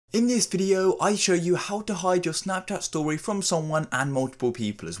In this video, I show you how to hide your Snapchat story from someone and multiple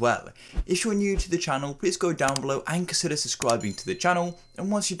people as well. If you're new to the channel, please go down below and consider subscribing to the channel.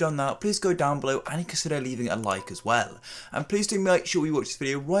 And once you've done that, please go down below and consider leaving a like as well. And please do make sure you watch this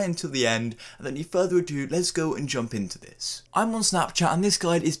video right until the end. And without any further ado, let's go and jump into this. I'm on Snapchat and this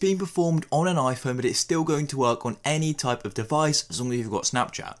guide is being performed on an iPhone, but it's still going to work on any type of device as long as you've got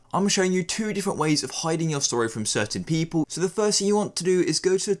Snapchat. I'm showing you two different ways of hiding your story from certain people. So the first thing you want to do is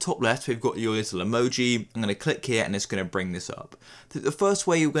go to the top left, we've got your little emoji. I'm going to click here and it's going to bring this up. The first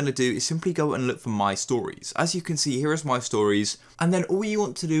way you're going to do is simply go and look for my stories. As you can see, here is my stories, and then all you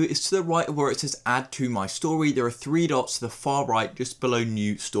want to do is to the right of where it says add to my story, there are three dots to the far right just below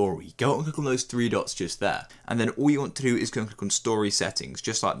new story. Go and click on those three dots just there, and then all you want to do is go and click on story settings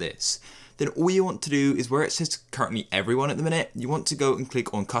just like this. Then all you want to do is where it says currently everyone at the minute, you want to go and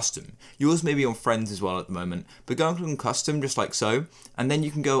click on custom. Yours may be on friends as well at the moment, but go and click on custom just like so, and then you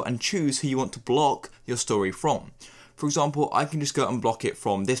can go and choose who you want to block your story from. For example, I can just go and block it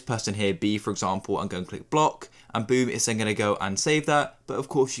from this person here, B for example, and go and click block, and boom, it's then going to go and save that. But of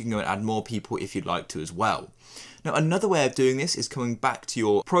course you can go and add more people if you'd like to as well. Now another way of doing this is coming back to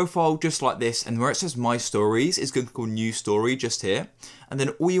your profile just like this, and where it says my stories is going to click on new story just here, and then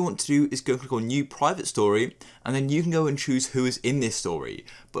all you want to do is go click on new private story, and then you can go and choose who is in this story.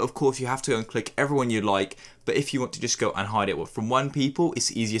 But of course you have to go and click everyone you like, but if you want to just go and hide it from one people,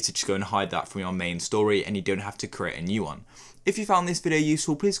 it's easier to just go and hide that from your main story and you don't have to create a new one. If you found this video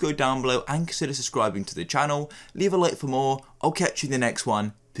useful, please go down below and consider subscribing to the channel, leave a like for more. I'll catch you in the next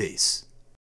one, peace.